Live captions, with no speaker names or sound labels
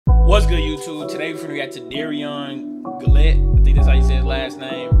What's good, YouTube? Today we're finna react to Derion Gullette. I think that's how you say his last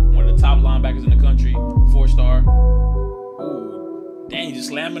name. One of the top linebackers in the country. 4-star. Ooh, dang, he just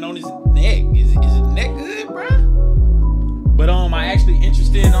slamming on his neck. Is his neck good, bruh? But I actually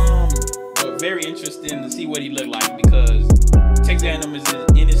very interested to see what he looked like, because Texas A&M is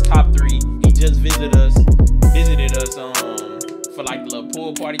in his top 3. He just visited us for like the little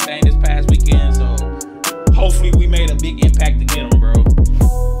pool party thing this past weekend. So hopefully we made a big impact to get him, bro.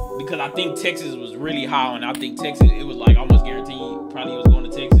 Because I think Texas was really high, and I think Texas, it was like almost guaranteed probably he was going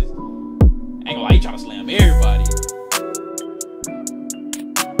to Texas. Ain't gonna lie, he trying to slam everybody.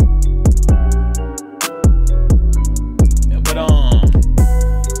 But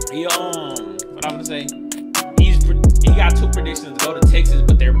what I'm gonna say, he got 2 predictions to go to Texas,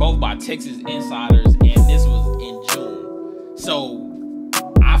 but they're both by Texas insiders, and this was in June. So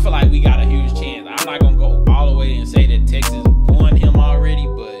I feel like we got a huge chance. I'm not gonna go all the way and say that Texas won him already,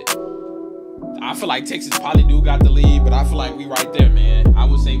 but I feel like Texas probably do got the lead, but I feel like we right there, man. I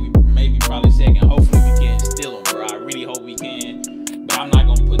would say we maybe probably second. Hopefully we can steal him, bro. I really hope we can, but I'm not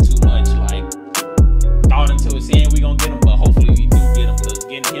gonna put too much like thought into it saying we gonna get him, but hopefully we do get him, because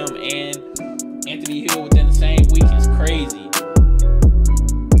getting him and Anthony Hill within the same week is crazy.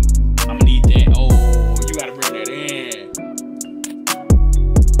 I'm gonna need that. Oh, you gotta bring that in.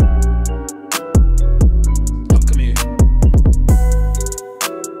 Oh, come here.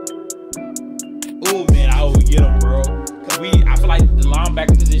 Oh man, I hope we get him, bro. Cause I feel like the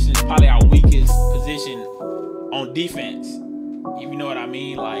linebacker position is probably our weakest position on defense. If you know what I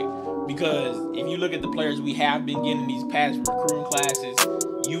mean, like, because if you look at the players we have been getting these past recruiting classes,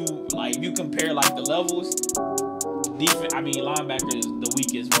 you compare like the levels, linebacker is the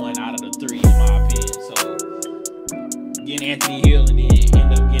weakest one out of the 3 in my opinion. So getting Anthony Hill and then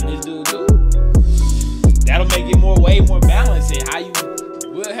end up getting this dude too, that'll make it way more balanced, and how you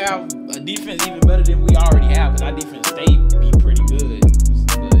will have a defense even better than we already have, because our defense be pretty good,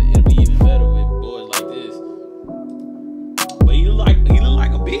 but it'll be even better with boys like this. But he look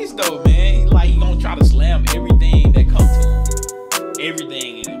like a beast though, man. He gonna try to slam everything that comes to him.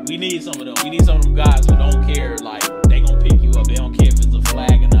 Everything. And we need some of them. We need some of them guys who don't care. Like, they gonna pick you up. They don't care if it's a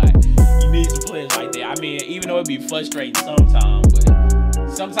flag or not. You need some players like that. I mean, even though it be frustrating sometimes, but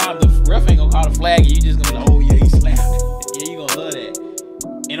sometimes the ref ain't gonna call the flag and you just gonna be like, oh yeah, he slammed it. Yeah, you gonna love that.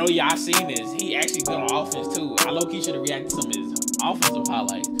 And oh yeah, I seen this. He actually good on offense too. I low-key should have reacted to some of his offensive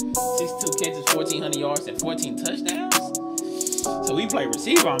highlights. 62 catches, 1,400 yards, and 14 touchdowns. So we play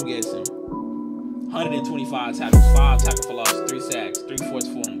receiver, I'm guessing. 125 tackles, 5 tackle for loss, 3 sacks, 3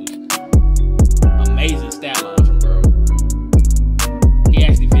 forced fumbles. Amazing stat line from bro. He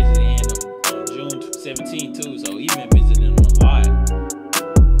actually visited him on June 17 too, so he been visiting him a lot.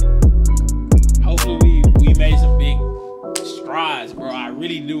 Hopefully we made some big strides, bro. I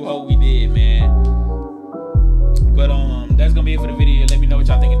really do hope we did, man. But that's gonna be it for the video. Let me know what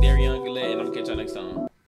y'all think of Derion Gullette, and I'm gonna catch y'all next time.